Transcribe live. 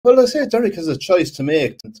Well, I say Derek has a choice to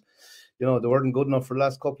make. You know, they weren't good enough for the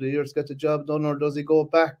last couple of years to get the job done, or does he go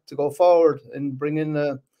back to go forward and bring in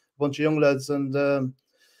a bunch of young lads and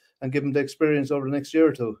give them the experience over the next year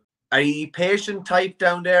or two? Are you patient type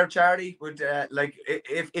down there, Charlie? Would like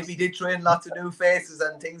if he did throw in lots of new faces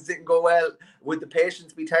and things didn't go well, would the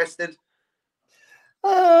patience be tested?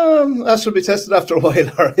 That should be tested after a while,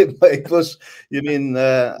 all right, Mike. But you mean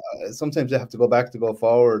sometimes you have to go back to go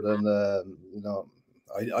forward, and you know,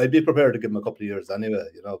 I'd be prepared to give him a couple of years anyway,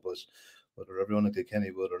 you know. But whether everyone in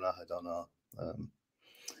Kilkenny would or not, I don't know.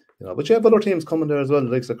 You know, but you have other teams coming there as well. The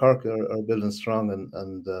likes of Cork are building strong,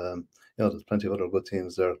 and you know, there's plenty of other good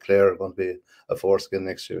teams there. Clare are going to be a force again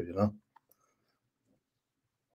next year, you know.